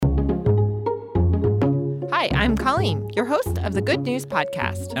Hi, I'm Colleen, your host of the Good News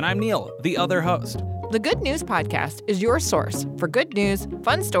Podcast. And I'm Neil, the other host. The Good News Podcast is your source for good news,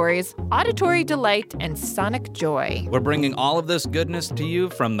 fun stories, auditory delight, and sonic joy. We're bringing all of this goodness to you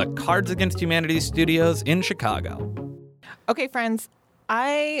from the Cards Against Humanity studios in Chicago. Okay, friends,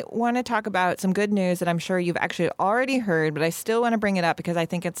 I want to talk about some good news that I'm sure you've actually already heard, but I still want to bring it up because I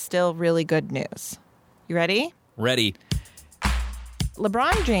think it's still really good news. You ready? Ready.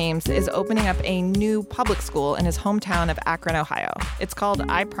 LeBron James is opening up a new public school in his hometown of Akron, Ohio. It's called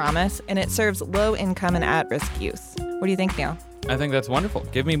I Promise, and it serves low-income and at-risk youth. What do you think, Neil? I think that's wonderful.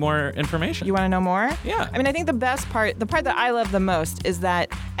 Give me more information. You want to know more? Yeah. I mean, I think the part that I love the most is that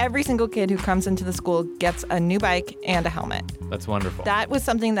every single kid who comes into the school gets a new bike and a helmet. That's wonderful. That was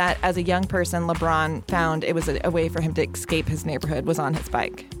something that, as a young person, LeBron found it was a way for him to escape his neighborhood, was on his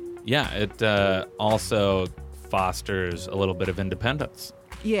bike. Yeah, it also fosters a little bit of independence.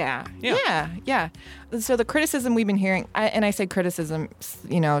 Yeah. Yeah. So the criticism we've been hearing, and I say criticism,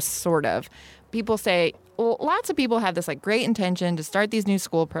 sort of, people say, well, lots of people have this great intention to start these new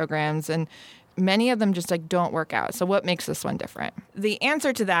school programs, and many of them just don't work out. So what makes this one different? The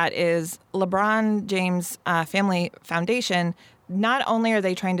answer to that is LeBron James Family Foundation. Not only are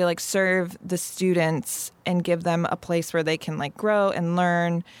they trying to serve the students and give them a place where they can grow and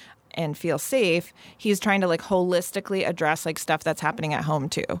learn and feel safe, he's trying to holistically address stuff that's happening at home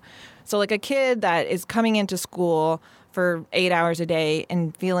too. So a kid that is coming into school for 8 hours a day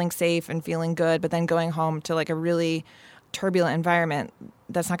and feeling safe and feeling good, but then going home to a really turbulent environment,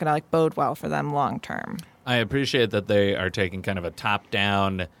 that's not going to bode well for them long term. I appreciate that they are taking kind of a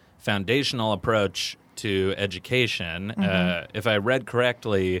top-down foundational approach to education. Mm-hmm. If I read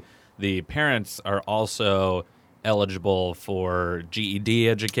correctly, the parents are also eligible for GED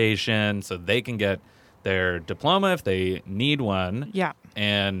education, so they can get their diploma if they need one. Yeah.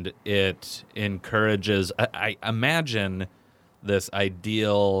 And it encourages, I imagine, this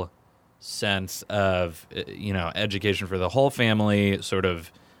ideal sense of, education for the whole family, sort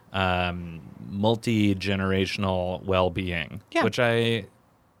of multi-generational well-being, which I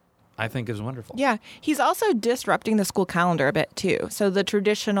think is wonderful. Yeah. He's also disrupting the school calendar a bit, too. So the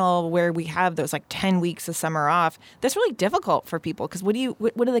traditional where we have those 10 weeks of summer off, that's really difficult for people because what do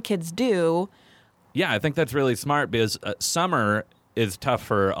the kids do? Yeah, I think that's really smart because summer is tough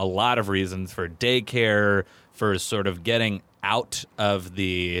for a lot of reasons, for daycare, for sort of getting out of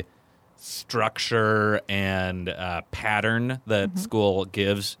the structure and pattern that school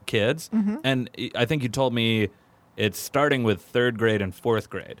gives kids. Mm-hmm. And I think you told me it's starting with third grade and fourth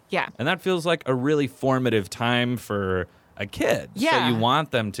grade. Yeah. And that feels like a really formative time for a kid. Yeah. So you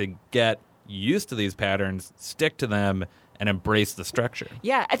want them to get used to these patterns, stick to them, and embrace the structure.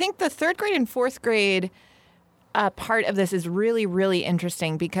 Yeah. I think the third grade and fourth grade part of this is really, really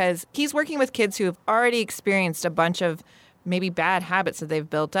interesting because he's working with kids who have already experienced a bunch of maybe bad habits that they've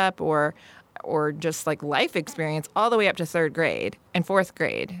built up or just life experience all the way up to third grade and fourth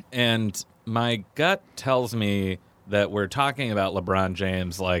grade. And my gut tells me that we're talking about LeBron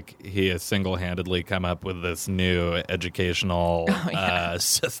James like he has single-handedly come up with this new educational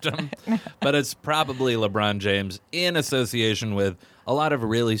system. But it's probably LeBron James in association with a lot of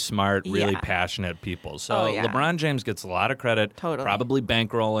really smart, really passionate people. So LeBron James gets a lot of credit, probably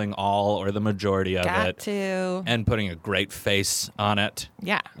bankrolling all or the majority of it. And putting a great face on it.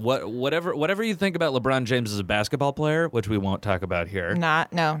 Yeah. Whatever you think about LeBron James as a basketball player, which we won't talk about here. Not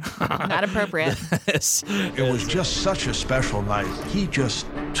appropriate. It was just such a special night. He just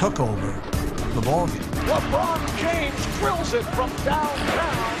took over the ballgame. LeBron James drills it from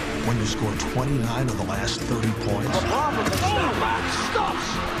downtown. When you score 29 of the last 30 points. LeBron with the snapback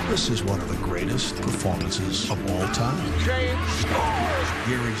stuffs. This is one of the greatest performances of all time. James scores.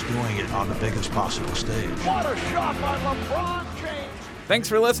 Here he's doing it on the biggest possible stage. What a shot by LeBron James. Thanks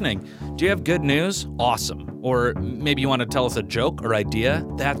for listening. Do you have good news? Awesome. Or maybe you want to tell us a joke or idea?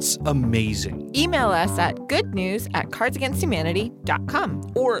 That's amazing. Email us at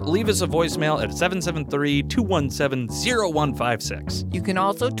goodnews@cardsagainsthumanity.com. Or leave us a voicemail at 773-217-0156. You can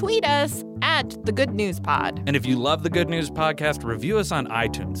also tweet us at The Good News Pod. And if you love the Good News Podcast, review us on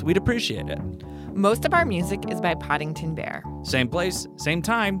iTunes. We'd appreciate it. Most of our music is by Poddington Bear. Same place, same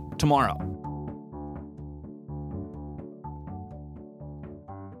time, tomorrow.